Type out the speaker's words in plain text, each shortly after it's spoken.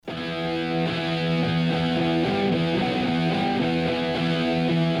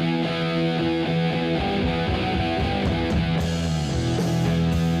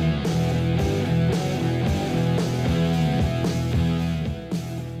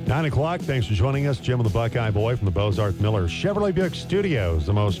9 o'clock. Thanks for joining us. Jim and the Buckeye Boy from the Bozarth Miller Chevrolet Buick Studios,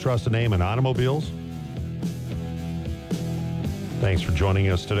 the most trusted name in automobiles. Thanks for joining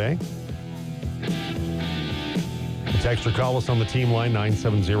us today. Text or call us on the team line,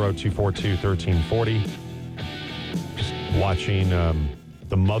 970-242-1340. Just watching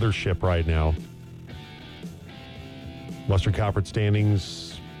the mothership right now. Western Conference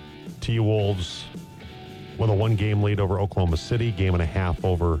standings, T-Wolves with a 1-game lead over Oklahoma City, game and a half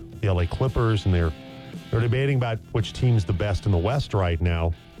over the LA Clippers, and they're debating about which team's the best in the West right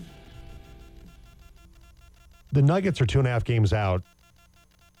now. The Nuggets are 2.5 games out.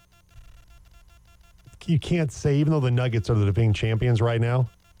 You can't say, even though the Nuggets are the defending champions right now,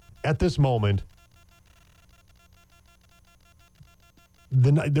 at this moment,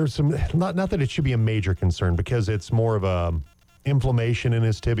 there's some, not that it should be a major concern because it's more of a inflammation in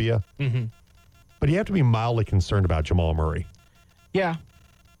his tibia. Mm-hmm. But you have to be mildly concerned about Jamal Murray. Yeah.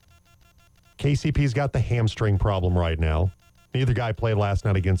 KCP's got the hamstring problem right now. Neither guy played last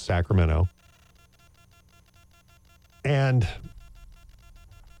night against Sacramento. And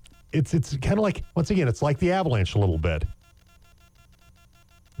it's kind of like, once again, it's like the Avalanche a little bit.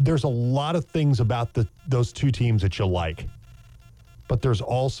 There's a lot of things about those two teams that you like. But there's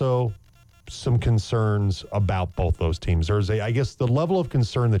also some concerns about both those teams. I guess the level of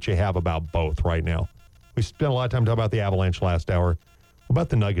concern that you have about both right now. We spent a lot of time talking about the Avalanche last hour. What about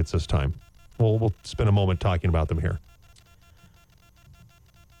the Nuggets this time? We'll spend a moment talking about them here.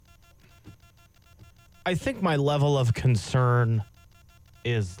 I think my level of concern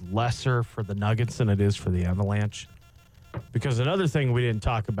is lesser for the Nuggets than it is for the Avalanche. Because another thing we didn't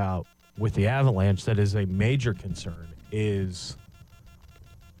talk about with the Avalanche that is a major concern is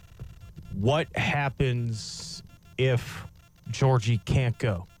what happens if Georgie can't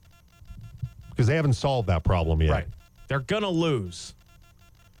go? Because they haven't solved that problem yet. Right. They're going to lose.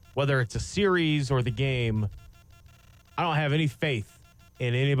 Whether it's a series or the game, I don't have any faith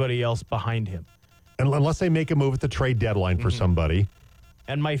in anybody else behind him. Unless they make a move at the trade deadline for somebody.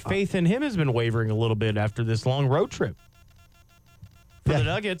 And my faith in him has been wavering a little bit after this long road trip. For the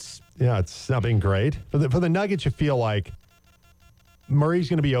Nuggets. Yeah, it's not been great. For the Nuggets, you feel like Murray's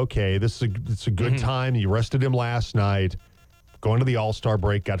going to be okay. It's a good time. You rested him last night. Going to the All-Star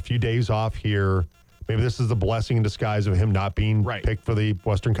break, got a few days off here. Maybe this is the blessing in disguise of him not being picked for the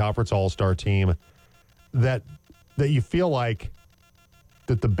Western Conference All-Star team. That you feel like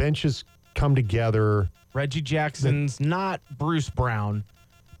that the benches come together. Reggie Jackson's not Bruce Brown,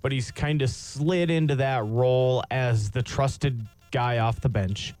 but he's kind of slid into that role as the trusted guy off the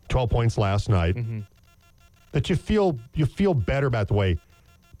bench. 12 points last night. That you feel better about the way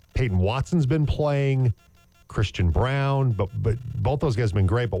Peyton Watson's been playing, Christian Brown, but both those guys have been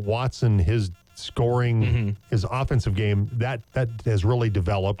great. But Watson, his scoring, his offensive game, that has really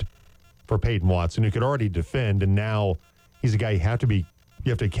developed for Peyton Watson, who could already defend, and now he's a guy you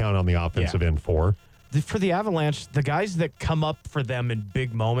have to count on the offensive end for. For the Avalanche, the guys that come up for them in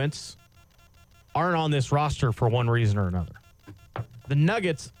big moments aren't on this roster for one reason or another. The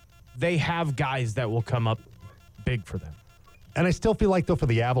Nuggets, they have guys that will come up big for them. And I still feel like, though, for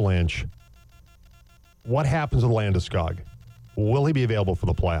the Avalanche, what happens with Landeskog? Will he be available for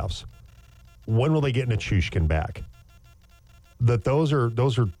the playoffs? When will they get Nichushkin back? Those are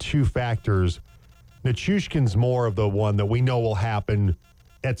two factors. Nichushkin's more of the one that we know will happen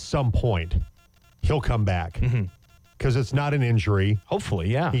at some point. He'll come back because it's not an injury.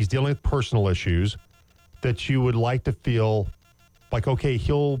 Hopefully, yeah. He's dealing with personal issues that you would like to feel like, okay,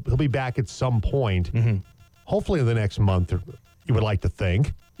 he'll be back at some point. Hopefully in the next month, you would like to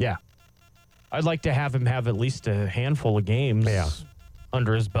think. Yeah. I'd like to have him have at least a handful of games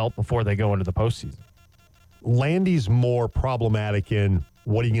under his belt before they go into the postseason. Landy's more problematic in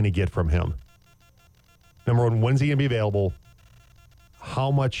what are you going to get from him? Number one, when's he going to be available?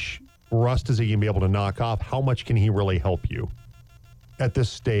 How much rust is he going to be able to knock off? How much can he really help you at this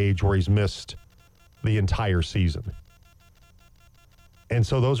stage where he's missed the entire season? And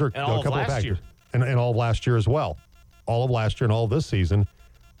so those are a couple of factors. And all of last year as well. All of last year and all of this season.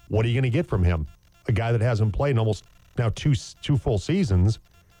 What are you going to get from him? A guy that hasn't played in almost now two full seasons.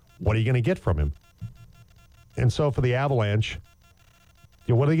 What are you going to get from him? And so for the Avalanche,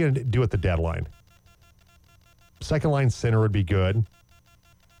 what are they going to do at the deadline? Second line center would be good.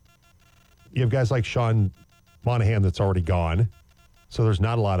 You have guys like Sean Monahan that's already gone. So there's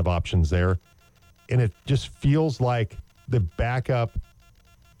not a lot of options there. And it just feels like the backup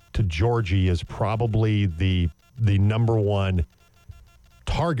to Georgie is probably the number one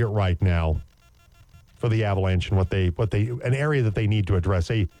target right now for the Avalanche and what they an area that they need to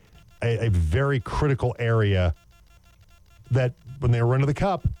address. A very critical area that when they run to the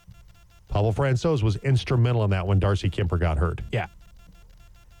cup, Pablo Francouz was instrumental in that when Darcy Kemper got hurt. Yeah.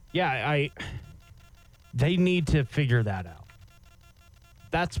 Yeah, they need to figure that out.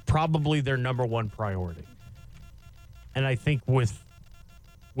 That's probably their number one priority. And I think with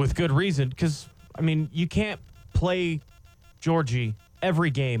good reason, because, I mean, you can't play Georgie every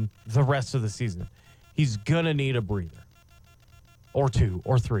game the rest of the season. He's going to need a breather. Or 2,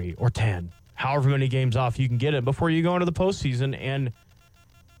 or 3, or 10. However many games off you can get him before you go into the postseason. And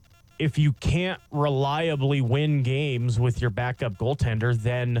if you can't reliably win games with your backup goaltender,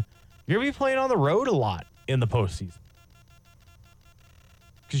 then you're going to be playing on the road a lot in the postseason.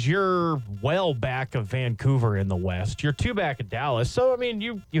 Because you're well back of Vancouver in the West. You're 2 back of Dallas. So, I mean,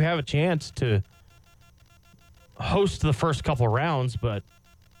 you have a chance to host the first couple rounds, but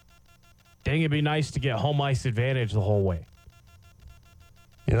dang, it'd be nice to get home ice advantage the whole way.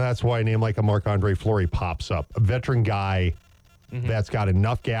 You know, that's why a name like a Marc-Andre Fleury pops up. A veteran guy that's got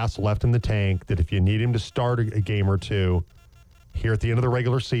enough gas left in the tank that if you need him to start a game or two here at the end of the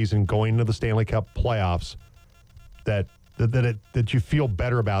regular season, going into the Stanley Cup playoffs, that you feel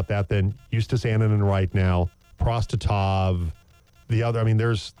better about that than Justus Annunen right now, Prostatov, the other. I mean,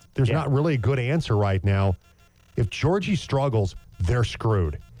 there's not really a good answer right now. If Georgie struggles, they're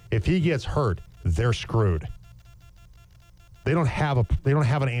screwed. If he gets hurt, they're screwed. They don't have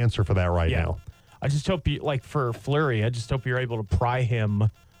an answer for that right now. I just hope for Fleury, I just hope you're able to pry him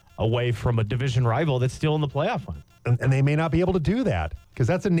away from a division rival that's still in the playoff hunt. And they may not be able to do that because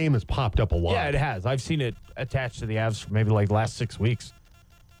that's a name that's popped up a lot. Yeah, it has. I've seen it attached to the Avs for maybe the last 6 weeks.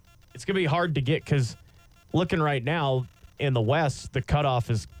 It's going to be hard to get because looking right now in the West, the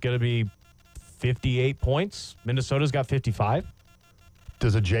cutoff is going to be 58 points. Minnesota's got 55.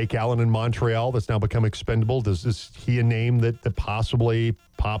 Does a Jake Allen in Montreal that's now become expendable, is he a name that possibly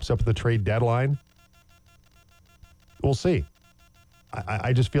pops up at the trade deadline? We'll see.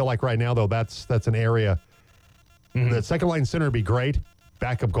 I just feel like right now, though, that's an area. The second line center would be great.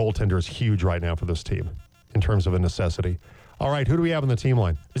 Backup goaltender is huge right now for this team in terms of a necessity. All right, who do we have on the team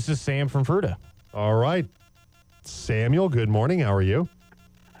line? This is Sam from Fruta. All right. Samuel, good morning. How are you?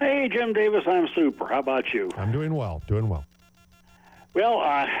 Hey, Jim Davis, I'm super. How about you? I'm doing well. Well,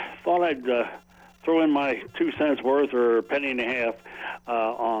 I thought I'd throw in my 2 cents worth or a penny and a half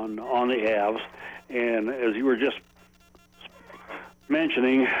on the Avs. And as you were just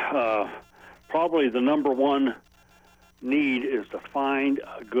mentioning, probably the number one need is to find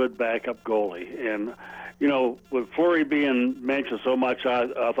a good backup goalie. And, you know, with Fleury being mentioned so much, I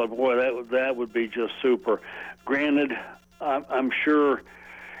thought, boy, that would be just super. Granted, I'm sure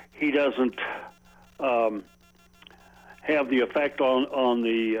he doesn't have the effect on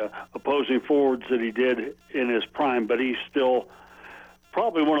the opposing forwards that he did in his prime, but he's still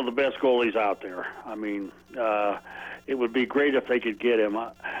probably one of the best goalies out there. I mean, it would be great if they could get him.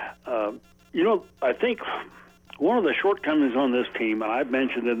 You know, I think one of the shortcomings on this team, and I've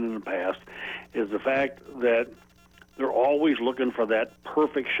mentioned it in the past, is the fact that they're always looking for that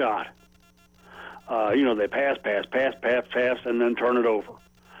perfect shot. You know, they pass, and then turn it over.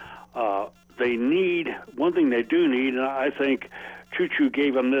 They need, one thing they do need, and I think Choo-Choo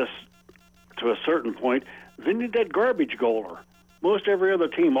gave them this to a certain point, they need that garbage goaler. Most every other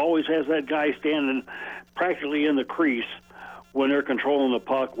team always has that guy standing practically in the crease when they're controlling the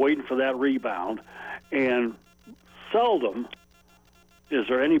puck, waiting for that rebound. And seldom is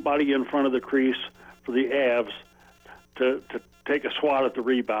there anybody in front of the crease for the Avs to take a swat at the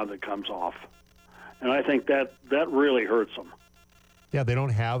rebound that comes off. And I think that really hurts them. Yeah, they don't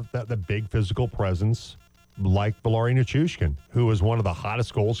have the big physical presence like Valeri Nichushkin, who was one of the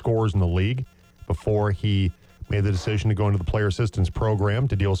hottest goal scorers in the league before he made the decision to go into the player assistance program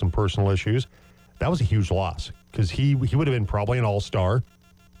to deal with some personal issues. That was a huge loss because he would have been probably an all-star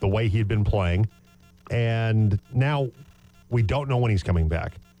the way he had been playing. And now we don't know when he's coming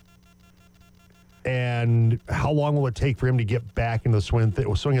back. And how long will it take for him to get back into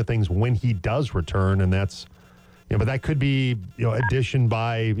the swing of things when he does return? And that's, but that could be, addition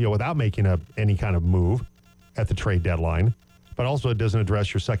by, without making any kind of move at the trade deadline. But also it doesn't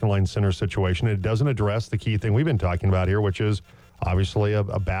address your second line center situation. It doesn't address the key thing we've been talking about here, which is obviously a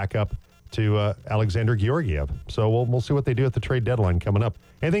backup to Alexander Georgiev. So we'll see what they do at the trade deadline coming up.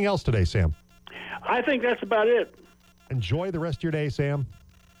 Anything else today, Sam? I think that's about it. Enjoy the rest of your day, Sam.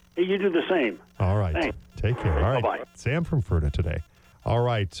 You do the same. All right. Thanks. Take care. All right. Bye-bye. Sam from Fruta today. All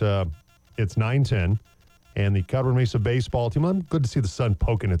right. It's 9:10, and the Colorado Mesa baseball team, I'm good to see the sun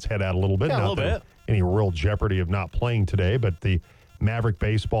poking its head out a little bit. Yeah, Not a little bit. Any real jeopardy of not playing today, but the Maverick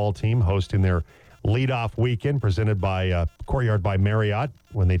baseball team hosting their leadoff weekend presented by Courtyard by Marriott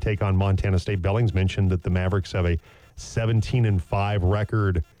when they take on Montana State. Billings mentioned that the Mavericks have a 17-5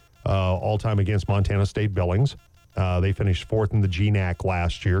 record all-time against Montana State Billings. They finished fourth in the GNAC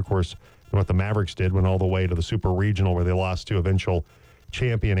last year. Of course, what the Mavericks did went all the way to the Super Regional where they lost to eventual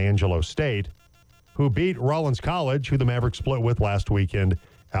champion Angelo State, who beat Rollins College, who the Mavericks split with last weekend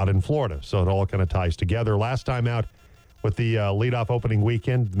out in Florida. So it all kind of ties together. Last time out with the leadoff opening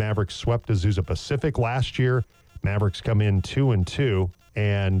weekend, Mavericks swept Azusa Pacific last year. Mavericks come in 2-2,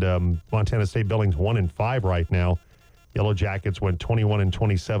 and Montana State Billings 1-5 right now. Yellow Jackets went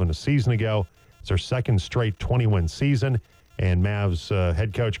 21-27 a season ago. It's their second straight 20-win season. And Mavs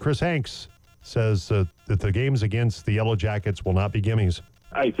head coach Chris Hanks says that the games against the Yellow Jackets will not be gimmies.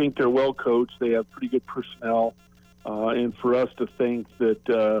 I think they're well coached. They have pretty good personnel. And for us to think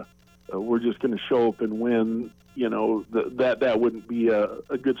that we're just going to show up and win, that wouldn't be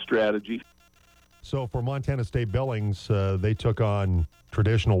a good strategy. So for Montana State Billings, they took on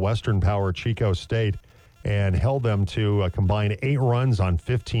traditional Western power Chico State and held them to a combined 8 runs on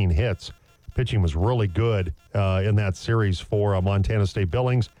 15 hits. Pitching was really good in that series for Montana State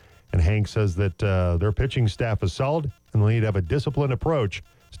Billings, and Hank says that their pitching staff is solid and they need to have a disciplined approach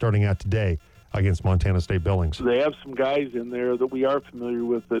starting out today against Montana State Billings. They have some guys in there that we are familiar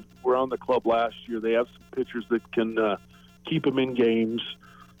with that were on the club last year. They have some pitchers that can keep them in games.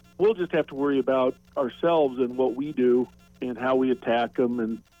 We'll just have to worry about ourselves and what we do and how we attack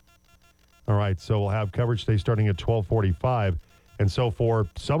them. All right, so we'll have coverage today starting at 12:45. And so for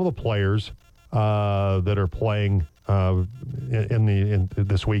some of the players that are playing in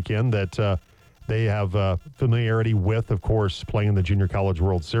this weekend that they have familiarity with, of course, playing in the Junior College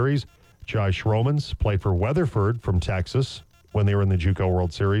World Series. Josh Romans played for Weatherford from Texas when they were in the JUCO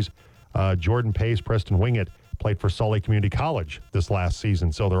World Series. Jordan Pace, Preston Wingett played for Salt Lake Community College this last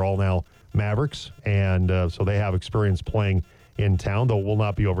season. So they're all now Mavericks, and so they have experience playing in town, though it will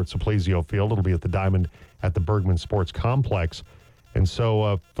not be over at Simplesio Field. It'll be at the Diamond at the Bergman Sports Complex. And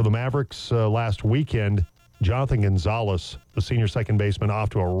so for the Mavericks last weekend, Jonathan Gonzalez, the senior second baseman, off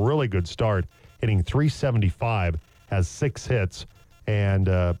to a really good start, hitting .375, has 6 hits. And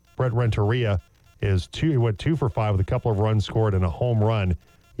Brett Renteria he went 2 for 5 with a couple of runs scored and a home run.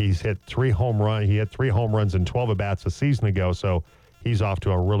 He's hit 3 home runs. He had 3 home runs in 12 at-bats a season ago, so he's off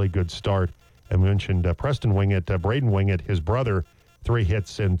to a really good start. And we mentioned Preston Wingett, Braden Wingett, his brother, 3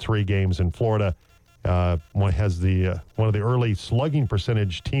 hits in 3 games in Florida. One has one of the early slugging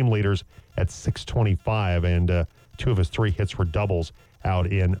percentage team leaders at .625, and 2 of his 3 hits were doubles out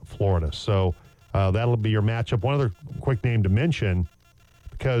in Florida. So that'll be your matchup. One other quick name to mention,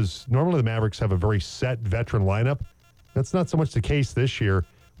 because normally the Mavericks have a very set veteran lineup. That's not so much the case this year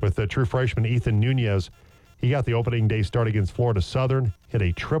with the true freshman Ethan Nunez. He got the opening day start against Florida Southern, hit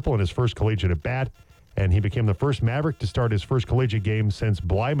a triple in his first collegiate at bat, and he became the first Maverick to start his first collegiate game since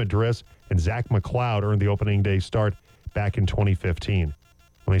Bly Madris and Zach McLeod earned the opening day start back in 2015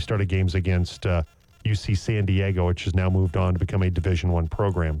 when they started games against UC San Diego, which has now moved on to become a Division I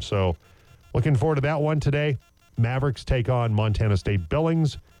program. So looking forward to that one today. Mavericks take on Montana State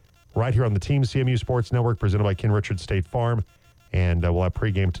Billings right here on the Team CMU Sports Network, presented by Ken Richards State Farm. And we'll have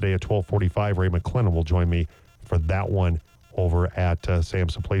pregame today at 12:45. Ray McClellan will join me for that one over at Sam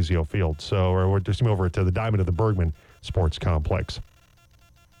Simplesio Field. So we're just over to the Diamond of the Bergman Sports Complex.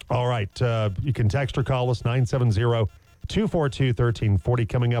 All right. You can text or call us 970-242-1340.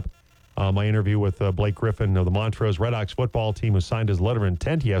 Coming up, my interview with Blake Griffin of the Montrose Redhawks football team, who signed his letter of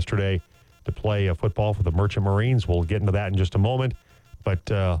intent yesterday to play football for the Merchant Marines. We'll get into that in just a moment. But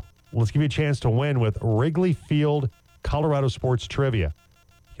let's give you a chance to win with Wrigley Field Colorado Sports Trivia.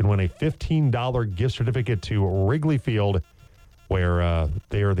 You can win a $15 gift certificate to Wrigley Field, where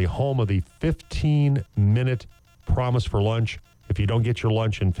they are the home of the 15-minute promise for lunch. If you don't get your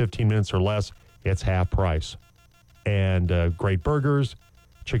lunch in 15 minutes or less, it's half price. And great burgers.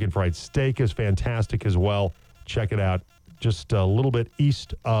 Chicken fried steak is fantastic as well. Check it out. Just a little bit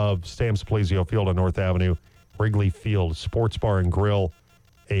east of Sam Simplesio Field on North Avenue, Wrigley Field Sports Bar and Grill,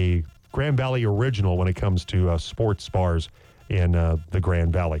 a Grand Valley original when it comes to sports bars in the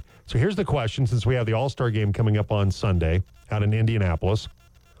Grand Valley. So here's the question, since we have the All-Star game coming up on Sunday out in Indianapolis.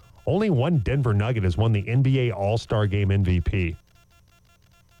 Only one Denver Nugget has won the NBA All-Star Game MVP.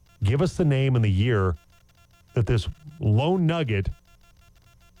 Give us the name and the year that this lone Nugget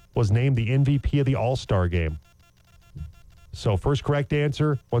was named the MVP of the All-Star Game. So first correct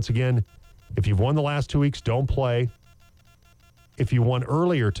answer, once again, if you've won the last 2 weeks, don't play. If you won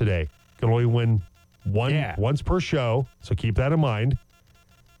earlier today, you can only win once per show, so keep that in mind.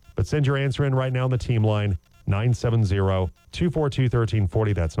 But send your answer in right now on the team line,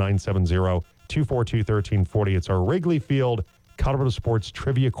 970-242-1340. That's 970-242-1340. It's our Wrigley Field Colorado Sports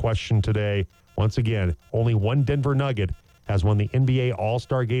Trivia question today. Once again, only one Denver Nugget has won the NBA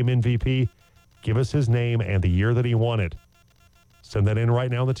All-Star Game MVP. Give us his name and the year that he won it. Send that in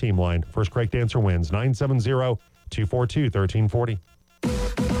right now on the team line. First correct answer wins. 970-242-1340.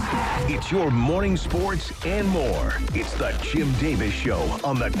 It's your morning sports and more. It's the Jim Davis Show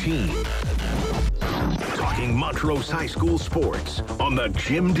on the team. Talking Montrose High School sports on the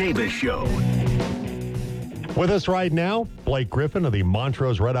Jim Davis Show. With us right now, Blake Griffin of the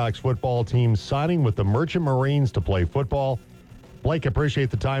Montrose Redhawks football team signing with the Merchant Marines to play football. Blake, appreciate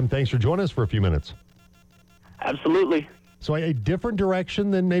the time. Thanks for joining us for a few minutes. Absolutely. So a different direction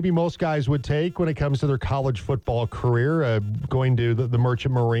than maybe most guys would take when it comes to their college football career, going to the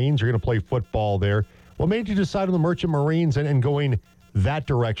Merchant Marines. You're going to play football there. What made you decide on the Merchant Marines and going that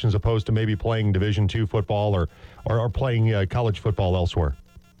direction as opposed to maybe playing Division II football or playing college football elsewhere?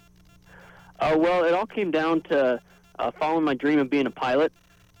 Well, it all came down to following my dream of being a pilot.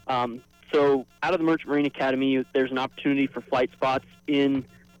 So out of the Merchant Marine Academy, there's an opportunity for flight spots in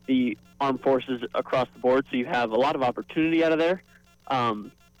the armed forces across the board, so you have a lot of opportunity out of there.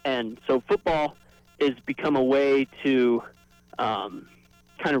 And so football has become a way to kind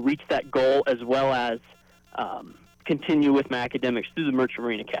of reach that goal as well as continue with my academics through the Merchant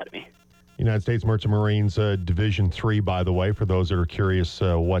Marine Academy. United States Merchant Marines Division III, by the way, for those that are curious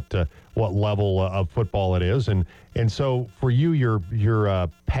what level of football it is. And so for you, your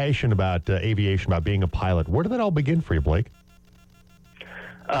passion about aviation, about being a pilot, where did that all begin for you, Blake?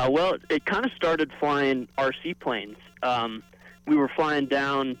 Well, it kind of started flying RC planes. We were flying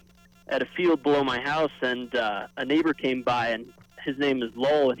down at a field below my house, and a neighbor came by, and his name is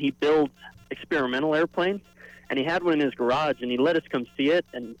Lowell, and he builds experimental airplanes. And he had one in his garage, and he let us come see it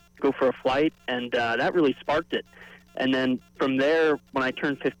and go for a flight, and that really sparked it. And then from there, when I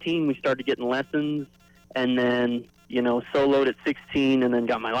turned 15, we started getting lessons, and then, soloed at 16, and then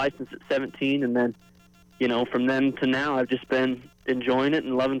got my license at 17, and then, from then to now, I've just been enjoying it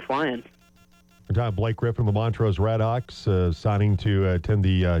and loving flying. We're talking Blake Griffin, the Montrose Redhawks, signing to attend the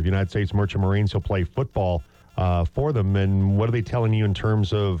United States Merchant Marines. He'll play football for them. And what are they telling you in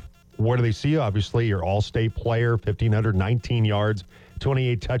terms of where do they see you? Obviously, you're all-state player, 1,519 yards,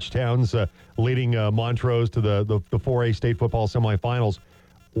 28 touchdowns, leading Montrose to the 4A state football semifinals.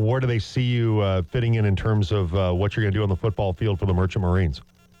 Where do they see you fitting in terms of what you're going to do on the football field for the Merchant Marines?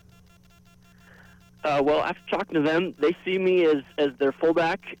 Well, after talking to them, they see me as their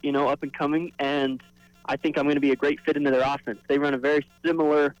fullback, up and coming, and I think I'm going to be a great fit into their offense. They run a very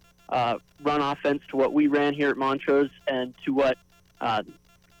similar run offense to what we ran here at Montrose and to what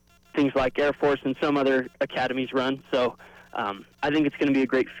things like Air Force and some other academies run. So I think it's going to be a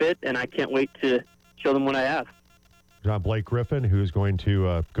great fit, and I can't wait to show them what I have. John Blake Griffin, who's going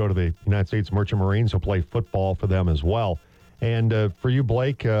to go to the United States Merchant Marines. He'll play football for them as well. And for you,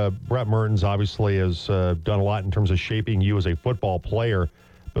 Blake, Brett Mertens obviously has done a lot in terms of shaping you as a football player.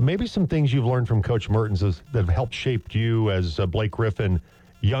 But maybe some things you've learned from Coach Mertens that have helped shape you as Blake Griffin,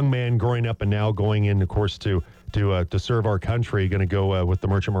 young man growing up and now going in, of course, to serve our country, going to go with the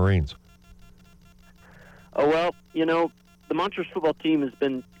Merchant Marines. Oh, well, the Montrose football team has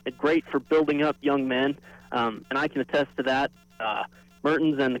been great for building up young men, and I can attest to that.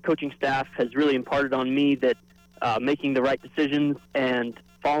 Mertens and the coaching staff has really imparted on me that making the right decisions and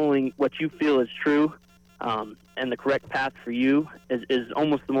following what you feel is true and the correct path for you is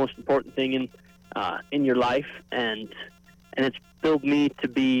almost the most important thing in your life, and it's built me to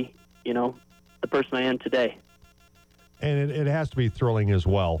be, the person I am today. And it has to be thrilling as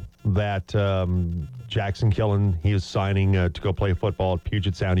well that Jackson Killen, he is signing to go play football at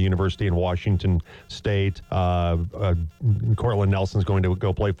Puget Sound University in Washington State. Cortland Nelson's going to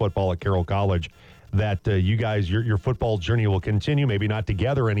go play football at Carroll College. That you guys, your football journey will continue, maybe not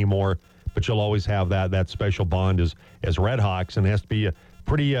together anymore, but you'll always have that special bond as Redhawks, and it has to be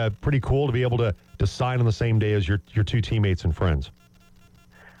pretty cool to be able to sign on the same day as your two teammates and friends.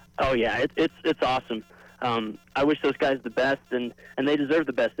 Oh yeah, it's awesome. I wish those guys the best, and they deserve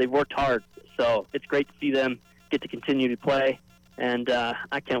the best. They've worked hard, so it's great to see them get to continue to play, and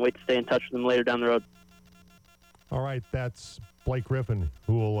I can't wait to stay in touch with them later down the road. All right, that's Blake Griffin,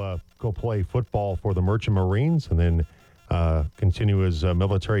 who will go play football for the Merchant Marines and then continue his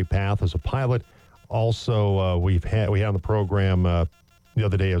military path as a pilot. Also, we had on the program the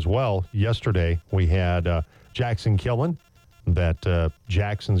other day as well. Yesterday, we had Jackson Killen. That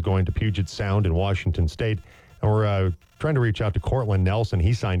Jackson's going to Puget Sound in Washington State. And we're trying to reach out to Cortland Nelson.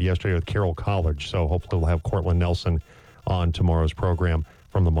 He signed yesterday with Carroll College, so hopefully we'll have Cortland Nelson on tomorrow's program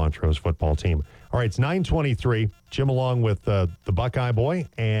from the Montrose football team. All right, it's 9:23. Jim along with the Buckeye Boy,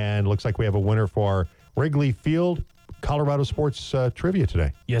 and looks like we have a winner for our Wrigley Field Colorado Sports Trivia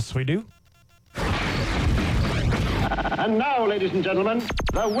today. Yes, we do. And now, ladies and gentlemen,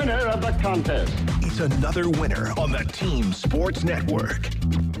 the winner of the contest. It's another winner on the Team Sports Network.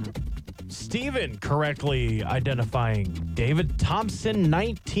 Steven correctly identifying David Thompson,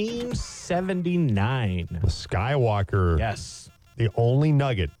 1979. The Skywalker. Yes. The only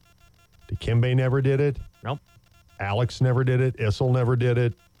Nugget. Dikembe never did it. Nope. Alex never did it. Issel never did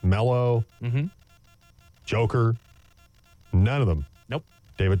it. Melo. Mm-hmm. Joker. None of them. Nope.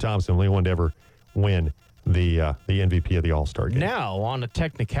 David Thompson, only one to ever win the MVP of the All-Star game. Now, on a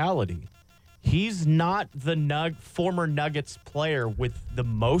technicality, he's not the former Nuggets player with the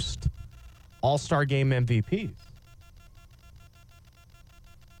most All-Star game MVPs.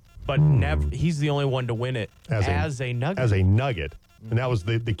 But he's the only one to win it as a Nugget. As a Nugget. And that was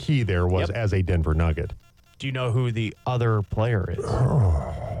the key there was as a Denver Nugget. Do you know who the other player is?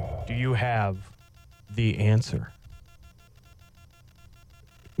 Do you have the answer?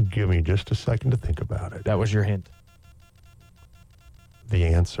 Give me just a second to think about it. That was your hint. The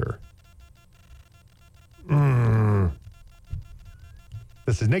answer.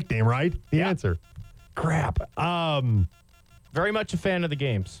 This is nickname, right? The answer. Crap. Very much a fan of the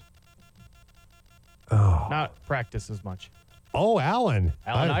games. Oh. Not practice as much. Oh, Allen.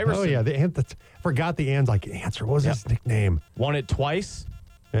 Iverson. Oh, yeah. Forgot the answer. What was his nickname? Won it twice.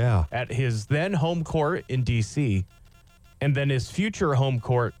 Yeah. At his then home court in D.C., and then his future home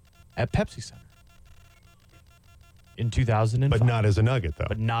court at Pepsi Center in 2005. But not as a Nugget, though.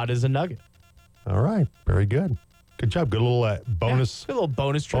 But not as a Nugget. All right. Very good. Good job. Good little bonus. Good little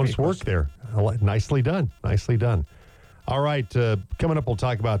bonus work there. Nicely done. Nicely done. All right. Coming up, we'll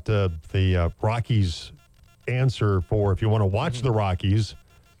talk about the Rockies answer for if you want to watch the Rockies.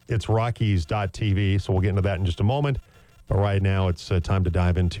 It's Rockies.tv. So we'll get into that in just a moment. But right now, it's time to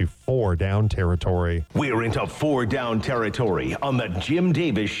dive into 4 down territory. We're into 4 down territory on the Jim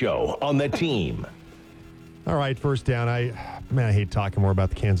Davis Show on the Team. All right, first down. I hate talking more about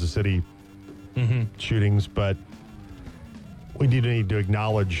the Kansas City shootings, but we need to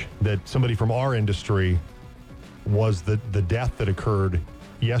acknowledge that somebody from our industry was the death that occurred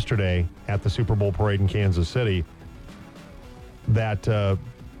yesterday at the Super Bowl parade in Kansas City. That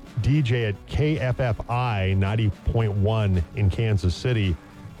DJ at KFFI 90.1 in Kansas City,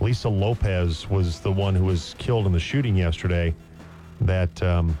 Lisa Lopez, was the one who was killed in the shooting yesterday.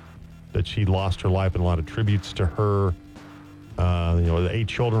 That she lost her life, and a lot of tributes to her. The 8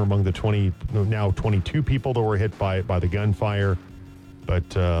 children among the 22 people that were hit by the gunfire.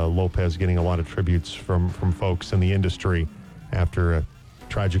 But Lopez getting a lot of tributes from folks in the industry after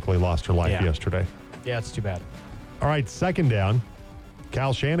tragically lost her life yesterday. Yeah, it's too bad. All right, second down.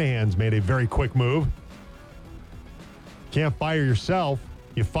 Kyle Shanahan's made a very quick move. Can't fire yourself.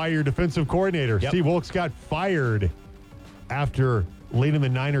 You fire your defensive coordinator. Yep. Steve Wilks got fired after leading the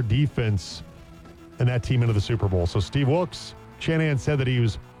Niner defense and that team into the Super Bowl. So Steve Wilks, Shanahan said that he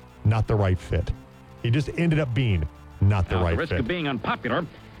was not the right fit. He just ended up being not the right fit. At the risk of being unpopular,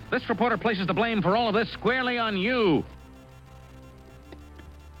 this reporter places the blame for all of this squarely on you.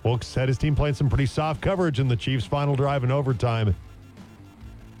 Wilks said his team played some pretty soft coverage in the Chiefs' final drive in overtime.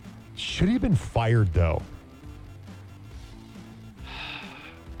 Should he have been fired, though?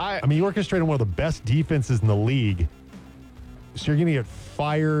 I mean, you orchestrated one of the best defenses in the league, so you're going to get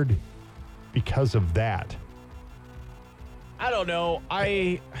fired because of that. I don't know.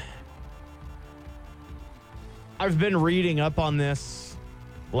 I've been reading up on this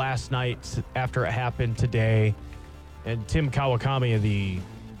last night after it happened today, and Tim Kawakami of the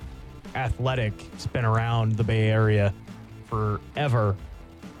Athletic has been around the Bay Area forever,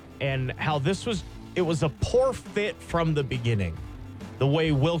 and how it was a poor fit from the beginning. The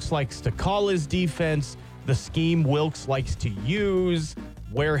way Wilks likes to call his defense, the scheme Wilks likes to use,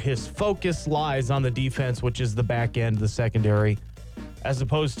 where his focus lies on the defense, which is the back end, the secondary, as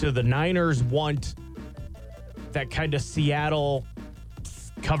opposed to the Niners want that kind of Seattle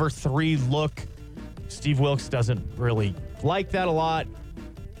cover 3 look. Steve Wilks doesn't really like that a lot.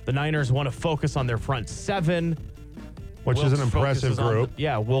 The Niners want to focus on their front 7. Which is an impressive group.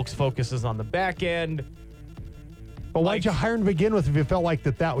 Wilks focuses on the back end. But why did you hire him to begin with if you felt like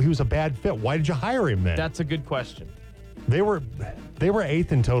that he was a bad fit? Why did you hire him then? That's a good question. They were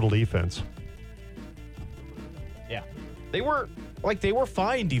 8th in total defense. Yeah. They were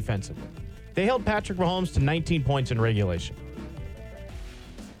fine defensively. They held Patrick Mahomes to 19 points in regulation.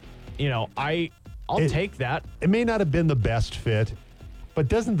 I'll take that. It may not have been the best fit, but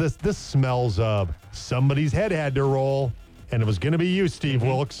doesn't this smells of somebody's head had to roll, and it was going to be you, Steve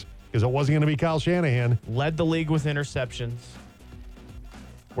Wilks, because it wasn't going to be Kyle Shanahan. Led the league with interceptions.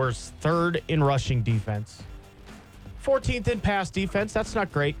 Was 3rd in rushing defense. 14th in pass defense. That's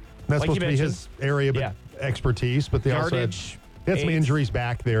not great. That's supposed to be his area, but expertise, but they also had Yardage, some injuries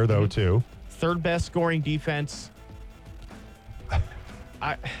back there, though, too. Third best scoring defense.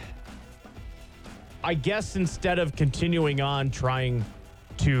 I guess instead of continuing on trying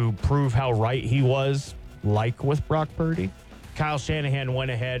to prove how right he was, like with Brock Purdy, Kyle Shanahan went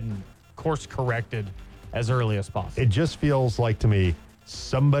ahead and course corrected as early as possible. It just feels like to me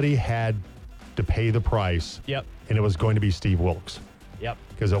somebody had to pay the price. Yep. And it was going to be Steve Wilkes. Yep.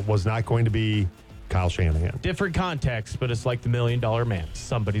 Because it was not going to be Kyle Shanahan. Different context, but it's like the $1 Million Man.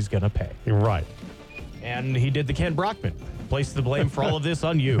 Somebody's going to pay. You're right. And he did the Ken Brockman. Place the blame for all of this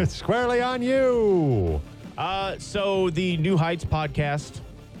on you. It's squarely on you. So the New Heights podcast,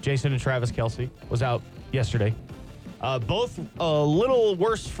 Jason and Travis Kelce, was out yesterday. Both a little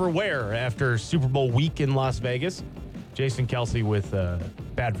worse for wear after Super Bowl week in Las Vegas. Jason Kelce with a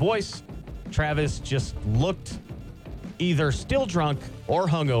bad voice. Travis just looked either still drunk or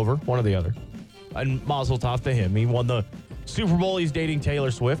hungover, one or the other. And mazel tov to him. He won the Super Bowl. He's dating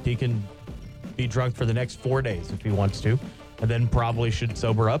Taylor Swift. He can be drunk for the next 4 days if he wants to, and then probably should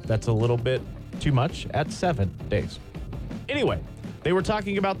sober up. That's a little bit too much at 7 days. Anyway, they were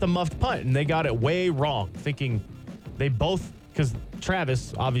talking about the muffed punt, and they got it way wrong, thinking they both, because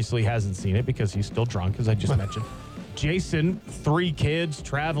Travis obviously hasn't seen it because he's still drunk, as I just mentioned. Jason, 3 kids,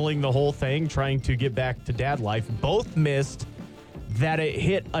 traveling the whole thing, trying to get back to dad life, both missed that it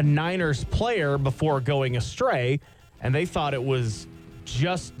hit a Niners player before going astray, and they thought it was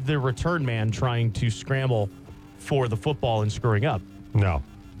just the return man trying to scramble for the football and screwing up. No.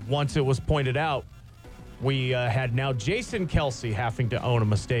 Once it was pointed out, we had now Jason Kelce having to own a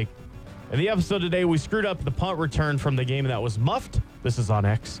mistake. In the episode today, we screwed up the punt return from the game that was muffed. This is on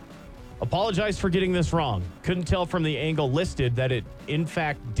X. Apologize for getting this wrong. Couldn't tell from the angle listed that it, in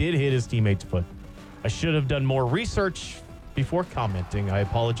fact, did hit his teammate's foot. I should have done more research before commenting. I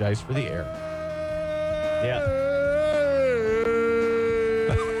apologize for the error. Yeah.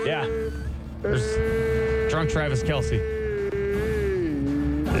 Yeah. There's drunk Travis Kelce.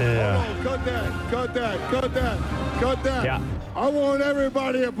 Yeah. Oh, cut that. Yeah. I want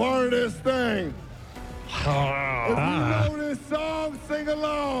everybody a part of this thing. If you know this song, sing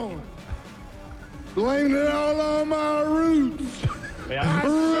along. Blame it all on my roots. Yeah. I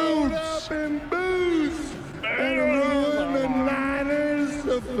showed up in booze and ruined the Niners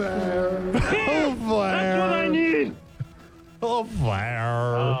affair. Oh, Flair. That's what I need. Oh,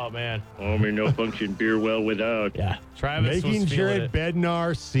 Flair. Oh, man. Homie, no function beer well without. Yeah. Travis Making was feeling Jared it.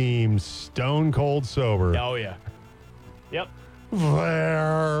 Bednar seem stone cold sober. Oh, yeah. Yep.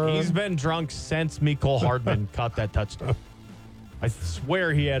 Flair. He's been drunk since Mecole Hardman caught that touchdown. I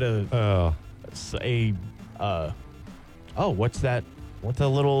swear he had what's that? What's the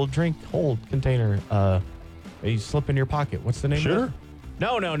little drink hold container? You slip in your pocket. What's the name Sure. of it?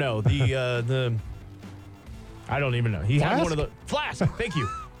 No. The I don't even know. He had Flask? one of the flask. Thank you.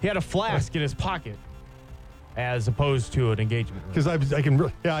 He had a flask in his pocket as opposed to an engagement ring. Because I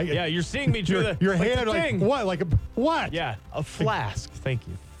can. Yeah, you're seeing me do your like hand the like thing. what? Like a what? Yeah, a flask. Thank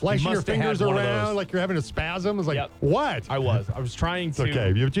you. Flashing You your must have had fingers one of around those. like you're having a spasm. It's like, Yep. what? I was trying to. It's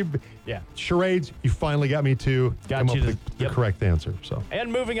okay. Yeah. Charades, you finally got me to Got come you up to- with the yep. correct answer. So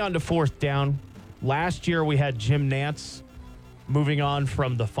And moving on to fourth down. Last year we had Jim Nantz moving on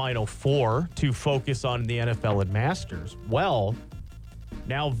from the Final Four to focus on the NFL and Masters. Well,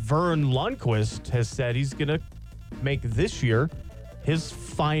 now Vern Lundquist has said he's going to make this year his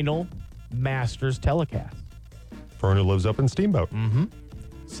final Masters telecast. Vernon lives up in Steamboat.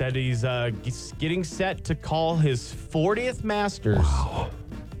 Said he's getting set to call his 40th Masters. Wow.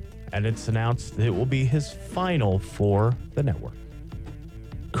 And it's announced that it will be his final for the network.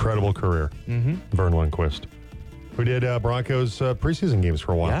 Incredible career. Vern Lundquist, who did Broncos preseason games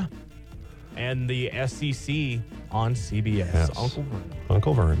for a while. Yeah. And the SEC on CBS. Yes. Uncle Vern.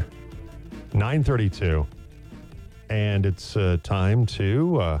 Uncle Vern. 9:32. And it's time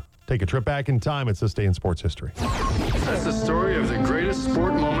to take a trip back in time. It's this day in sports history. That's the story of the greatest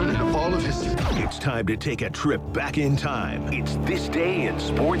sport moment in all of history. It's time to take a trip back in time. It's this day in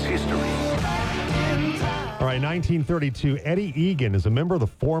sports history. All right, 1932. Eddie Egan is a member of the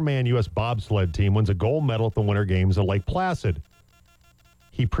 4-man U.S. bobsled team, wins a gold medal at the Winter Games at Lake Placid.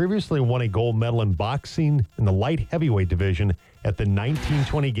 He previously won a gold medal in boxing in the light heavyweight division at the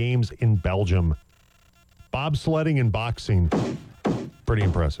 1920 Games in Belgium. Bobsledding and boxing, pretty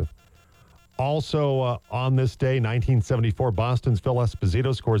impressive. Also on this day, 1974, Boston's Phil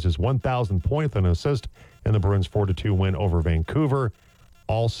Esposito scores his 1,000th point with an assist in the Bruins' 4-2 win over Vancouver.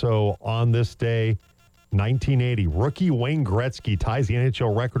 Also on this day, 1980, rookie Wayne Gretzky ties the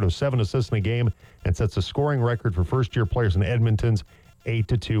NHL record of 7 assists in a game and sets a scoring record for first-year players in Edmonton's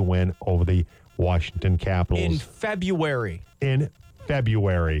 8-2 win over the Washington Capitals. In February. In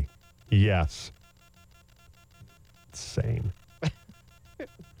February. Yes. Insane.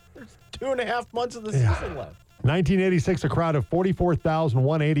 There's 2.5 months of the season left. 1986, a crowd of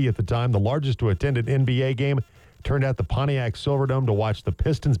 44,180 at the time, the largest to attend an NBA game, turned out the Pontiac Silverdome to watch the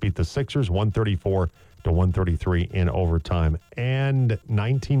Pistons beat the Sixers 134-133 in overtime. And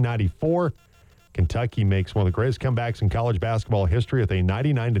 1994, Kentucky makes one of the greatest comebacks in college basketball history with a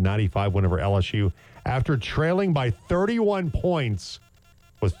 99-95 win over LSU after trailing by 31 points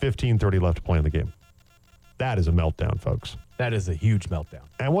with 15:30 left to play in the game. That is a meltdown, folks. That is a huge meltdown.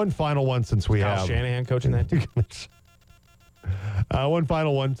 And one final one since we Kyle have Shanahan coaching that team. One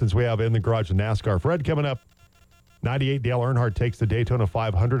final one since we have In the Garage with NASCAR. Fred coming up. 98 Dale Earnhardt takes the Daytona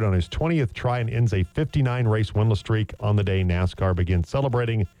 500 on his 20th try and ends a 59-race winless streak on the day NASCAR begins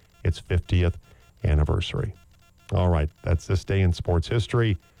celebrating its 50th anniversary. All right, that's this day in sports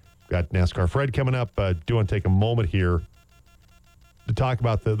history. Got NASCAR Fred coming up. Do want to take a moment here to talk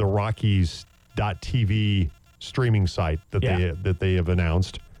about the Rockies.TV streaming site that they have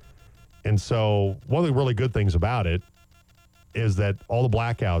announced. And so one of the really good things about it is that all the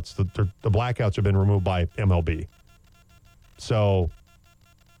blackouts, the blackouts have been removed by MLB. So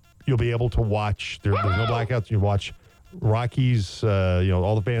you'll be able to watch, there's no blackouts. You watch Rockies,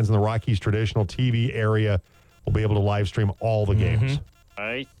 all the fans in the Rockies traditional TV area will be able to live stream all the games.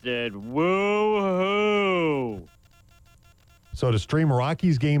 I said, woo-hoo. So to stream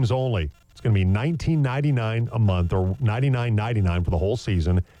Rockies games only, it's going to be $19.99 a month or $99.99 for the whole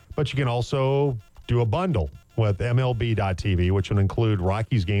season. But you can also do a bundle with MLB.TV, which would include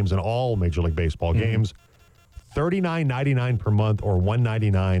Rockies games and all Major League Baseball games. $39.99 per month or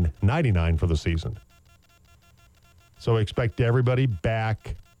 $199.99 for the season. So expect everybody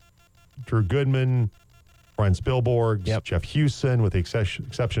back. Drew Goodman, Brian Spielborg, Jeff Houston, with the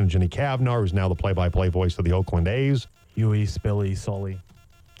exception of Jenny Cavnar, who's now the play-by-play voice of the Oakland A's. Huey, Spilly, Sully.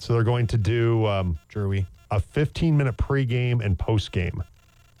 So they're going to do Drewy. A 15-minute pregame and postgame.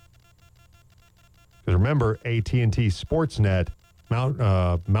 Because remember, AT&T Sportsnet,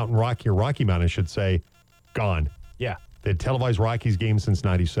 Mountain Rocky, or Rocky Mountain, I should say, gone. Yeah. They had televised Rockies games since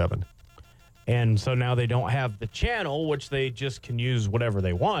 97. And so now they don't have the channel, which they just can use whatever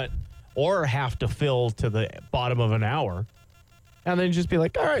they want, or have to fill to the bottom of an hour. And then just be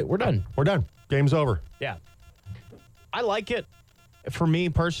like, all right, we're done. We're done. Game's over. Yeah. I like it. For me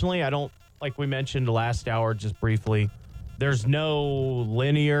personally, I don't, like we mentioned last hour just briefly, there's no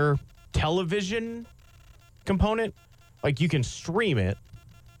linear television component. Like you can stream it.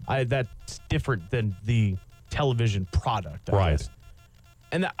 That's different than the television product. I guess.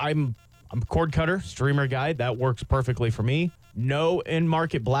 And I'm a cord cutter, streamer guy. That works perfectly for me. No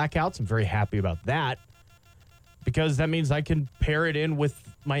in-market blackouts. I'm very happy about that because that means I can pair it in with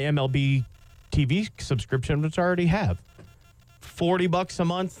my MLB TV subscription, which I already have. $40 a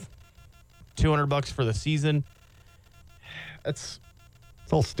month, $200 for the season. It's a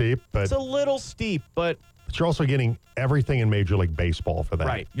little steep, but it's a little steep, but you're also getting everything in Major League Baseball for that.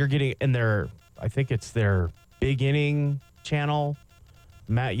 Right. You're getting in their, I think it's their Big Inning channel.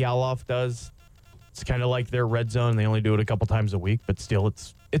 Matt Yaloff does. It's kind of like their Red Zone. They only do it a couple times a week, but still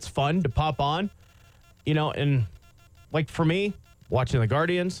it's fun to pop on. And like for me, watching the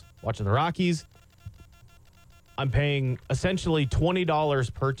Guardians, watching the Rockies, I'm paying essentially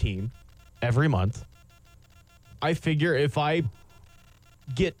 $20 per team every month. I figure if I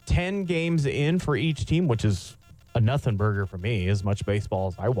get 10 games in for each team, which is a nothing burger for me, as much baseball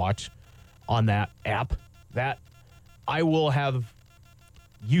as I watch on that app, that I will have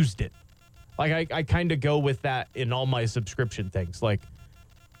used it. Like I kind of go with that in all my subscription things. Like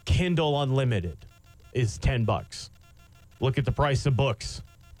Kindle Unlimited is $10. Look at the price of books.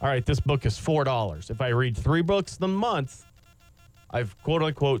 All right, this book is $4. If I read 3 books a month, I've quote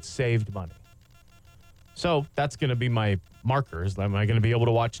unquote saved money. So that's going to be my markers. Am I going to be able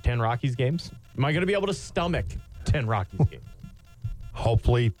to watch 10 Rockies games? Am I going to be able to stomach 10 Rockies games?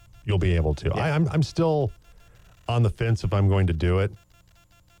 Hopefully you'll be able to. Yeah. I'm still on the fence if I'm going to do it.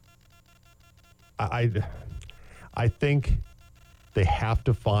 I think they have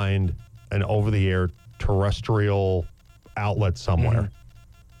to find an over-the-air terrestrial outlet somewhere. Mm-hmm.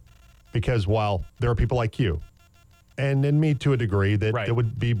 Because while there are people like you, and me to a degree, that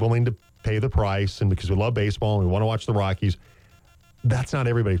would be willing to pay the price, and because we love baseball and we want to watch the Rockies, that's not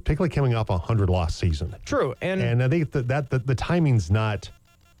everybody, particularly coming off a 100-loss season. True. And I think that the timing's not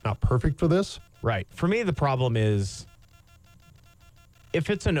perfect for this. Right. For me, the problem is if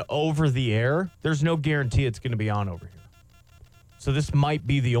it's an over-the-air, there's no guarantee it's going to be on over here. So this might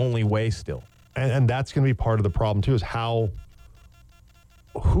be the only way still. And that's going to be part of the problem, too, is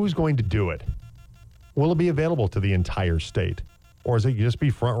who's going to do it? will it be available to the entire state? Or is it just be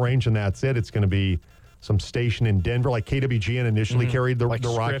Front Range and that's it? It's going to be some station in Denver, like KWGN initially carried the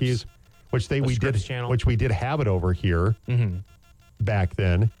Rockies, which we did have it over here back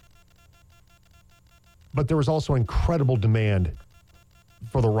then. But there was also incredible demand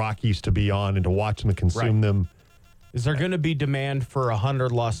for the Rockies to be on and to watch them and consume them. Is there going to be demand for a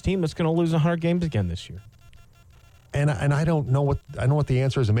 100-loss team that's going to lose 100 games again this year? And I don't know what the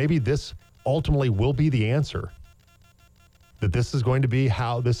answer is. And maybe this ultimately will be the answer. That this is going to be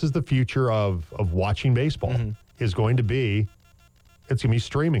this is the future of watching baseball is going to be, it's going to be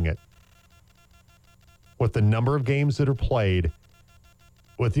streaming it. With the number of games that are played,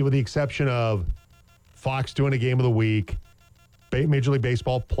 with the exception of Fox doing a game of the week, Major League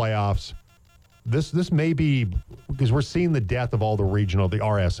Baseball playoffs, this may be, because we're seeing the death of all the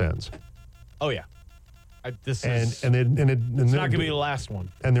RSNs. Oh, yeah. It's not going to be the last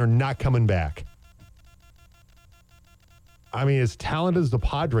one. And they're not coming back. I mean, as talented as the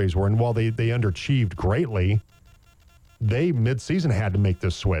Padres were, and while they underachieved greatly, they midseason had to make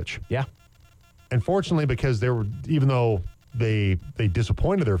this switch. Yeah. And fortunately, because even though they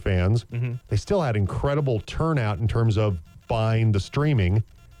disappointed their fans, they still had incredible turnout in terms of buying the streaming.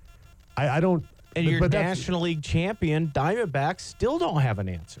 And your National League champion Diamondbacks still don't have an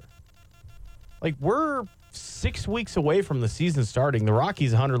answer. Like, we're 6 weeks away from the season starting. The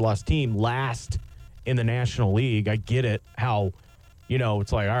Rockies, 100-loss team, last in the National League. I get it, how,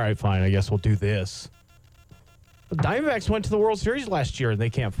 it's like, all right, fine, I guess we'll do this. The Diamondbacks went to the World Series last year, and they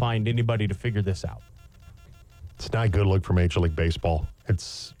can't find anybody to figure this out. It's not a good look for Major League Baseball.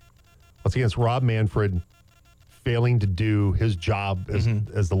 It's Rob Manfred failing to do his job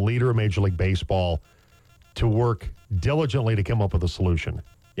as the leader of Major League Baseball to work diligently to come up with a solution.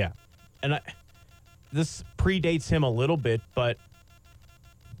 Yeah. And this predates him a little bit, but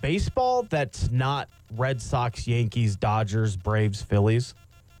baseball that's not Red Sox, Yankees, Dodgers, Braves, Phillies,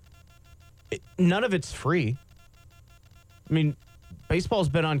 none of it's free. I mean, baseball's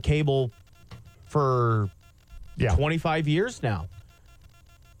been on cable for 25 years now.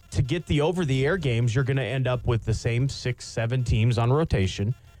 To get the over-the-air games, you're going to end up with the same 6-7 teams on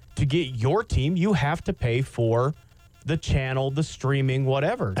rotation. To get your team, you have to pay for the channel, the streaming,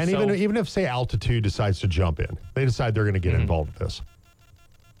 whatever. And even if, say, Altitude decides to jump in, they decide they're going to get involved with this.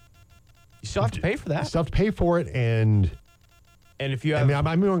 You still have to pay for that. You still have to pay for it, and if you have... I mean,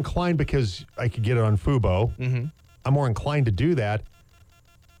 I'm more inclined because I could get it on Fubo. I'm more inclined to do that.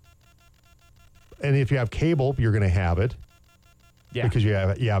 And if you have cable, you're going to have it. Yeah. Because you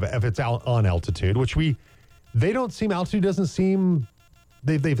have if it's out on Altitude, which Altitude doesn't seem...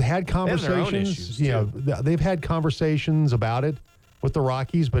 They've had conversations. They've had conversations about it with the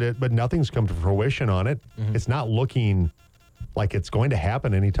Rockies, but nothing's come to fruition on it. It's not looking like it's going to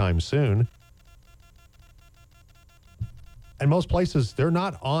happen anytime soon. And most places, they're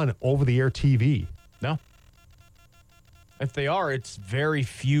not on over-the-air TV. No. If they are, it's very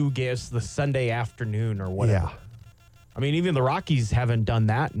few games the Sunday afternoon or whatever. Yeah. I mean, even the Rockies haven't done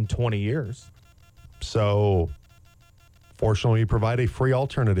that in 20 years. So, fortunately, we provide a free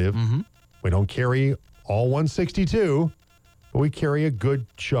alternative. We don't carry all 162, but we carry a good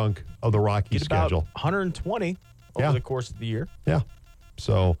chunk of the Rockies schedule. About 120 over the course of the year. Yeah.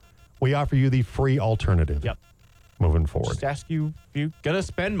 So, we offer you the free alternative. Yep. Moving forward. Just ask you, if you're going to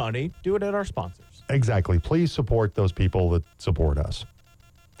spend money, do it at our sponsors. Exactly. Please support those people that support us.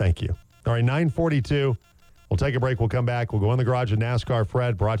 Thank you. All right, 9:42. We'll take a break. We'll come back. We'll go in the garage at NASCAR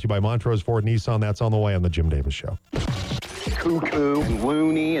Fred, brought to you by Montrose Ford Nissan. That's on the way on the Jim Davis Show. Cuckoo and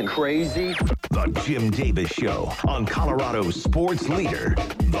loony and crazy. The Jim Davis Show on Colorado's sports leader,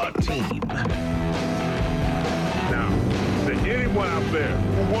 The Team. Now, to anyone out there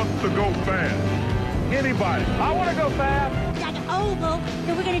who wants to go fast, anybody. I want to go fast. Like an oval,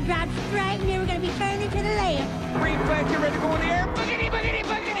 so we're going to drive straight and then we're going to be turning to the left. Green flag, get ready to go in the air. Boogity, boogity,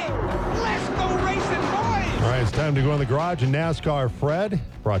 boogity. Let's go racing, boys. All right, it's time to go in the garage and NASCAR Fred,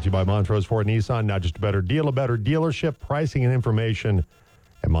 brought to you by Montrose Ford Nissan. Not just a better deal, a better dealership. Pricing and information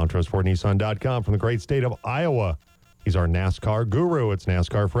at MontroseFordNissan.com from the great state of Iowa. He's our NASCAR guru. It's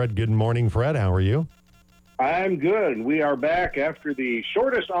NASCAR Fred. Good morning, Fred. How are you? I'm good. We are back after the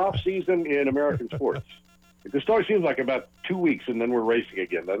shortest off season in American sports. It still seems like about 2 weeks, and then we're racing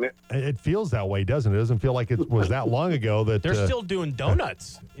again, doesn't it? It feels that way, doesn't it? It doesn't feel like it was that long ago that they're still doing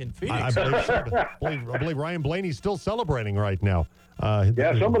donuts in Phoenix. I believe Ryan Blaney's still celebrating right now.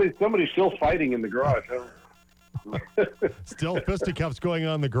 Yeah, somebody's still fighting in the garage. Huh? Still fisticuffs going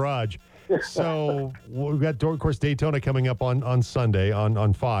on in the garage. So we've got, of course, Daytona coming up on Sunday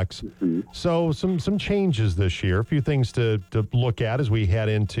on Fox. So some changes this year. A few things to look at as we head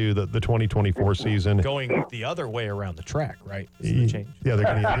into the 2024 season. Going the other way around the track, right? Is the change. Yeah, they're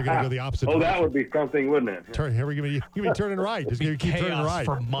going to go the opposite Oh, direction. that would be something, wouldn't it? You're going to be turning right. Just keep turning Chaos right.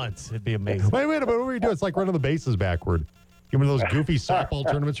 for months. It'd be amazing. Wait a minute, what are you doing? It's like running the bases backward. You remember those goofy softball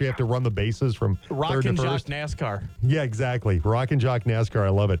tournaments where you have to run the bases from Rock third and to Jock first? NASCAR. Yeah, exactly. Rock and Jock NASCAR. I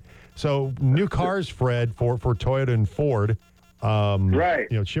love it. So new cars, Fred, for Toyota and Ford. Right.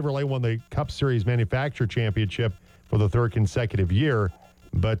 You know, Chevrolet won the Cup Series Manufacturer Championship for the third consecutive year,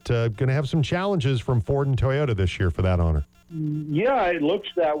 but going to have some challenges from Ford and Toyota this year for that honor. Yeah, it looks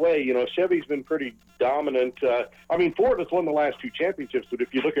that way. You know, Chevy's been pretty dominant. I mean, Ford has won the last two championships, but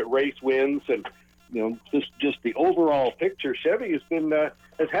if you look at race wins and you know, just the overall picture, Chevy has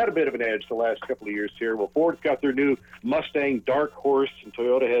had a bit of an edge the last couple of years here. Well, Ford's got their new Mustang Dark Horse, and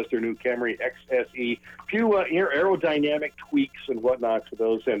Toyota has their new Camry XSE. Few aerodynamic tweaks and whatnot to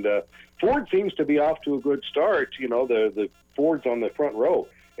those, and Ford seems to be off to a good start. You know, the Ford's on the front row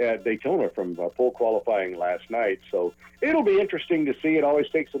at Daytona from pole qualifying last night, so it'll be interesting to see. It always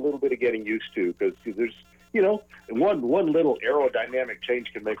takes a little bit of getting used to because there's, you know, one little aerodynamic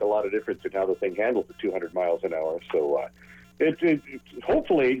change can make a lot of difference in how the thing handles at 200 miles an hour. So it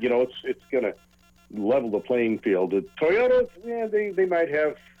hopefully, you know, it's going to level the playing field. Toyota, yeah, they might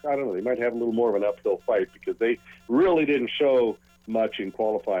have, I don't know, they might have a little more of an uphill fight because they really didn't show much in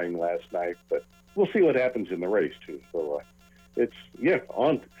qualifying last night. But we'll see what happens in the race too. So it's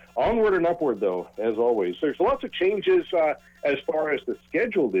onward and upward though, as always. There's lots of changes as far as the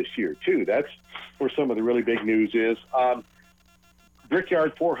schedule this year too. That's where some of the really big news is.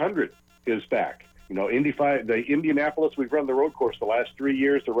 Brickyard 400 is back. You know, the Indianapolis, we've run the road course the last 3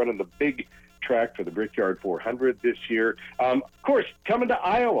 years. They're running the big track for the Brickyard 400 this year. Of course, coming to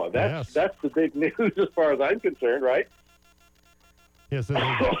Iowa. That's the big news as far as I'm concerned, right? Yes,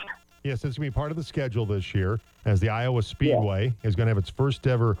 it's going to be part of the schedule this year, as the Iowa Speedway is going to have its first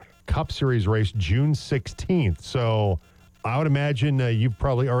ever Cup Series race June 16th. So I would imagine you've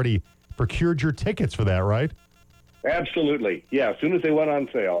probably already procured your tickets for that, right? Absolutely. Yeah, as soon as they went on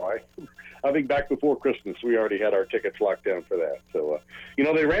sale. I think back before Christmas, we already had our tickets locked down for that. So, you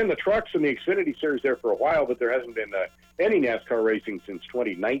know, they ran the trucks in the Xfinity Series there for a while, but there hasn't been any NASCAR racing since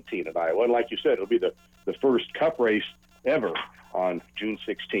 2019 in Iowa. And like you said, it'll be the first Cup race ever on June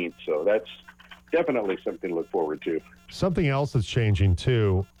 16th. So that's definitely something to look forward to. Something else that's changing,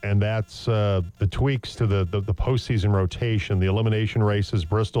 too, and that's the tweaks to the postseason rotation, the elimination races,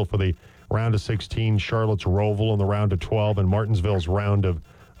 Bristol for the round of 16, Charlotte's Roval in the round of 12, and Martinsville's round of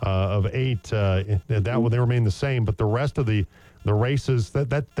 8. They remain the same, but the rest of the races,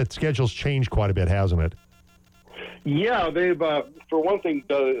 that schedule's changed quite a bit, hasn't it? Yeah, they've for one thing,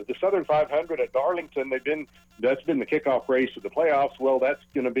 the Southern 500 at Darlington, that's been the kickoff race of the playoffs. Well, that's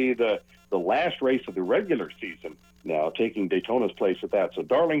going to be the last race of the regular season now, taking Daytona's place at that. So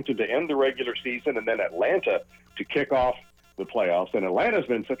Darlington to end the regular season, and then Atlanta to kick off the playoffs. And Atlanta's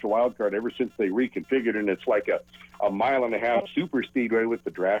been such a wild card ever since they reconfigured, and it's like a mile-and-a-half super speedway with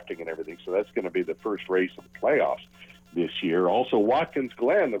the drafting and everything. So that's going to be the first race of the playoffs this year. Also, Watkins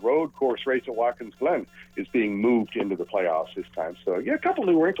Glen, the road course race at Watkins Glen, is being moved into the playoffs this time. So, yeah, a couple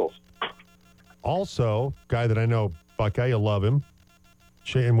new wrinkles. Also, guy that I know, Buckeye, you love him,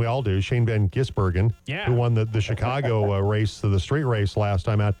 and we all do, Shane Van Gisbergen, who won the Chicago race, the street race last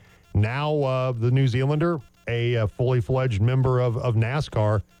time out. Now the New Zealander, a fully fledged member of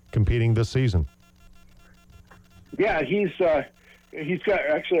NASCAR, competing this season. Yeah, he's got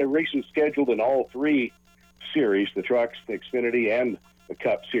actually races scheduled in all three series, the trucks, the Xfinity, and the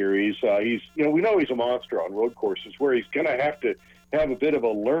Cup Series. We know he's a monster on road courses where he's going to have a bit of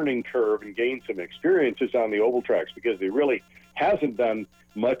a learning curve and gain some experiences on the oval tracks because he really hasn't done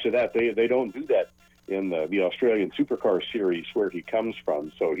much of that. They don't do that in the Australian Supercar Series where he comes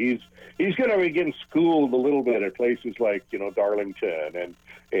from. So he's going to be getting schooled a little bit at places like, you know, Darlington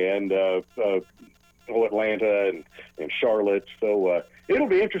and Atlanta and Charlotte. So it'll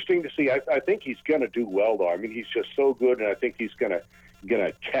be interesting to see. I think he's going to do well, though. I mean, he's just so good, and I think he's going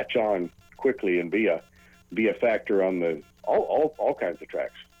to catch on quickly and be a factor on all kinds of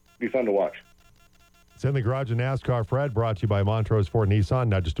tracks. Be fun to watch. It's in the Garage of NASCAR. Fred, brought to you by Montrose Ford Nissan.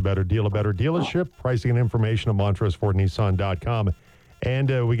 Not just a better deal, a better dealership. Pricing and information at MontroseFordNissan.com.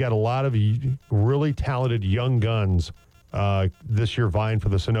 And we got a lot of really talented young guns this year vying for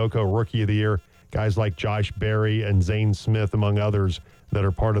the Sunoco Rookie of the Year. Guys like Josh Berry and Zane Smith, among others, that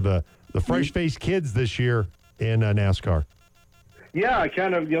are part of the fresh-faced kids this year in NASCAR. Yeah, I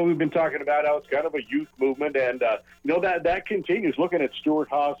kind of, we've been talking about how it's kind of a youth movement, and, that continues. Looking at Stuart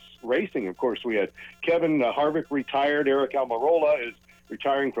Haas Racing, of course, we had Kevin Harvick retired. Eric Almirola is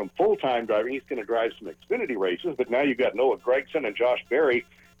retiring from full-time driving. He's going to drive some Xfinity races, but now you've got Noah Gragson and Josh Berry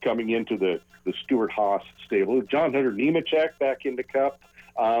coming into the Stuart Haas stable. John Hunter Nemechek back into Cup.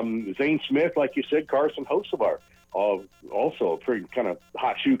 Zane Smith, like you said, Carson Hocevar, also a pretty kind of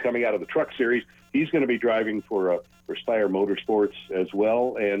hot shoe coming out of the Truck Series. He's going to be driving for Steyr Motorsports as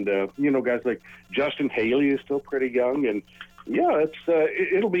well. And, guys like Justin Haley is still pretty young. And, yeah,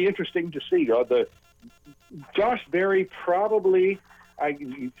 it'll be interesting to see. The Josh Berry probably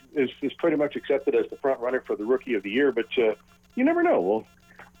is pretty much accepted as the front runner for the Rookie of the Year, but you never know.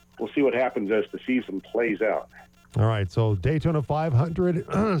 We'll see what happens as the season plays out. All right, so Daytona 500,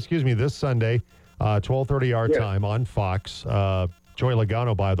 this Sunday, 12:30 our time on Fox. Joey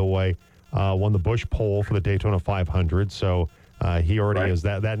Logano, by the way, won the Busch pole for the Daytona 500, so he already has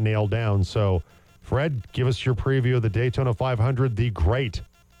that nailed down. So, Fred, give us your preview of the Daytona 500, the great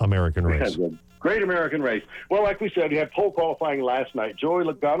American race. Great American race. Well, like we said, you had pole qualifying last night. Joey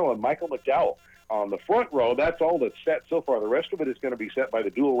Logano and Michael McDowell on the front row. That's all that's set so far. The rest of it is going to be set by the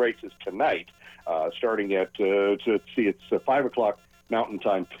dual races tonight, starting at, it's 5 o'clock Mountain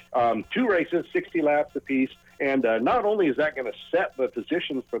Time. 2 races, 60 laps apiece. And not only is that going to set the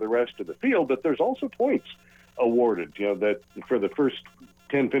positions for the rest of the field, but there's also points awarded, that for the first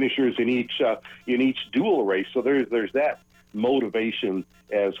 10 finishers in each dual race. So there's that motivation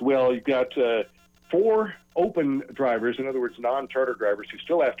as well. You've got 4 open drivers, in other words, non-charter drivers, who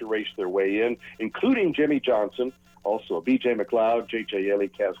still have to race their way in, including Jimmy Johnson, also B.J. McLeod, J.J. Elley,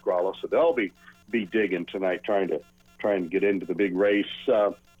 Kaz Grala. So they'll be digging tonight, trying to get into the big race.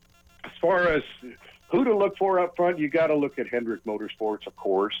 As far as who to look for up front, you got to look at Hendrick Motorsports, of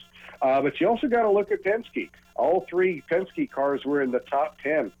course, but you also got to look at Penske. All 3 Penske cars were in the top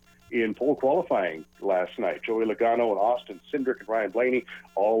 10 in pole qualifying last night. Joey Logano and Austin Cindric and Ryan Blaney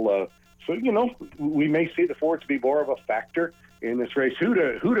all. So we may see the Fords be more of a factor in this race. Who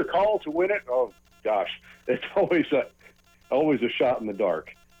to call to win it? Oh gosh, it's always a shot in the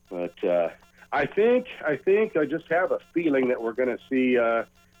dark. But I think I just have a feeling that we're going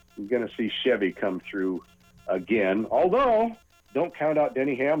to see Chevy come through again. Although, don't count out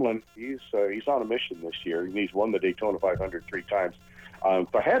Denny Hamlin. He's on a mission this year. He's won the Daytona 500 3 times.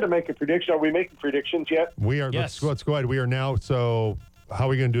 If I had to make a prediction, are we making predictions yet? We are. Yes. Let's go ahead. We are now. So, how are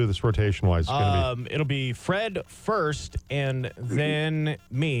we going to do this rotation-wise? It'll be Fred first, and then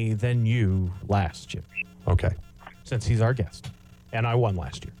me, then you last, Jim. Okay. Since he's our guest, and I won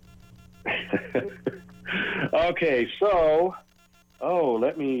last year. Okay, so,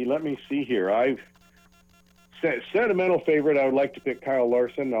 let me see here. I've sentimental favorite. I would like to pick Kyle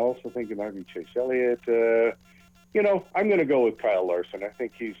Larson. I also think it might be Chase Elliott. I'm going to go with Kyle Larson. I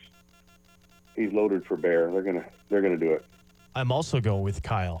think he's loaded for bear. They're gonna do it. I'm also going with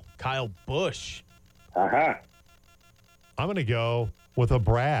Kyle Busch. Aha. I'm going to go with a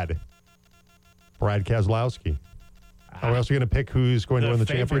Brad Keselowski. Are we also going to pick who's going to win the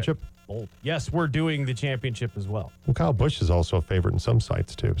championship? Bold. Yes, we're doing the championship as well. Well, Kyle Busch is also a favorite in some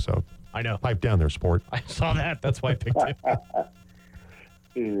sites too. So I know. Pipe down there, sport. I saw that. That's why I picked him.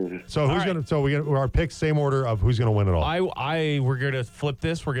 So who's going to? So our picks, same order of who's going to win it all. We're going to flip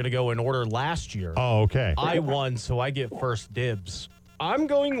this. We're going to go in order last year. Oh, okay. I won, so I get first dibs. I'm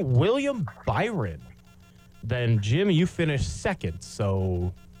going William Byron. Then Jim, you finish second,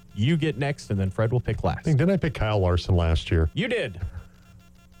 so you get next, and then Fred will pick last. Didn't I pick Kyle Larson last year? You did.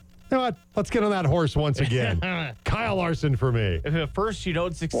 You know what? Let's get on that horse once again. Kyle Larson for me. If at first you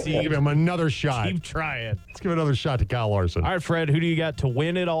don't succeed, give him another shot. Keep trying. Let's give another shot to Kyle Larson. All right, Fred, who do you got to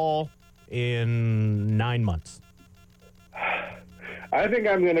win it all in 9 months? I think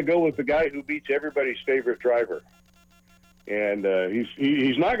I'm going to go with the guy who beats everybody's favorite driver. And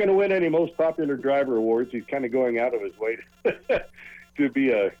he's not going to win any most popular driver awards. He's kind of going out of his way to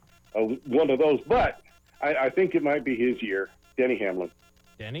be a one of those. But I think it might be his year. Denny Hamlin.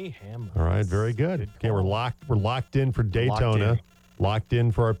 Denny Hamlin. All right, very good. Okay, we're locked in for Daytona. Locked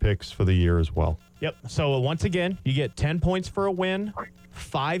in for our picks for the year as well. Yep. So once again, you get 10 points for a win,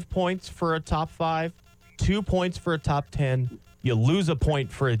 5 points for a top 5, 2 points for a top 10. You lose a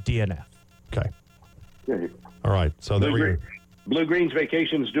point for a DNF. Okay. All right. So there we go. Blue Greens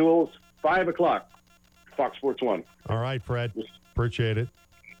Vacations Duels, 5 o'clock, Fox Sports 1. All right, Fred. Appreciate it.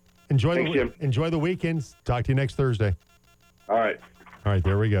 Enjoy the weekends. Talk to you next Thursday. All right. All right,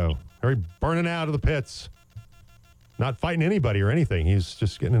 there we go. Harry burning out of the pits. Not fighting anybody or anything. He's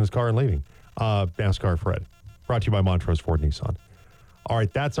just getting in his car and leaving. NASCAR Fred. Brought to you by Montrose Ford Nissan. All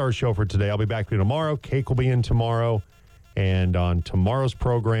right, that's our show for today. I'll be back with you tomorrow. Cake will be in tomorrow. And on tomorrow's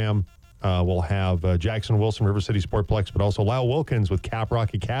program, we'll have Jackson Wilson, River City Sportplex, but also Lyle Wilkins with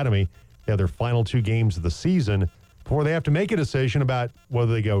Caprock Academy. They have their final 2 games of the season before they have to make a decision about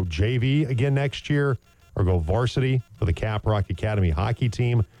whether they go JV again next year or go varsity for the Caprock Academy hockey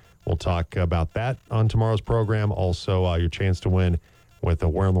team. We'll talk about that on tomorrow's program. Also, your chance to win with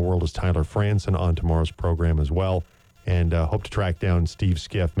Where in the World is Tyler Franson on tomorrow's program as well. And hope to track down Steve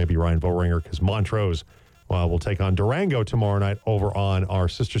Skiff, maybe Ryan Vohringer, because Montrose will take on Durango tomorrow night over on our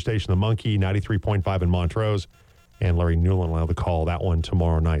sister station, The Monkey, 93.5 in Montrose. And Larry Newland will have the call that one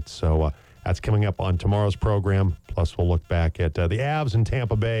tomorrow night. So that's coming up on tomorrow's program. Plus, we'll look back at the Avs in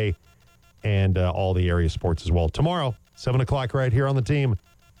Tampa Bay and all the area sports as well. Tomorrow, 7 o'clock right here on the team.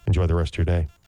 Enjoy the rest of your day.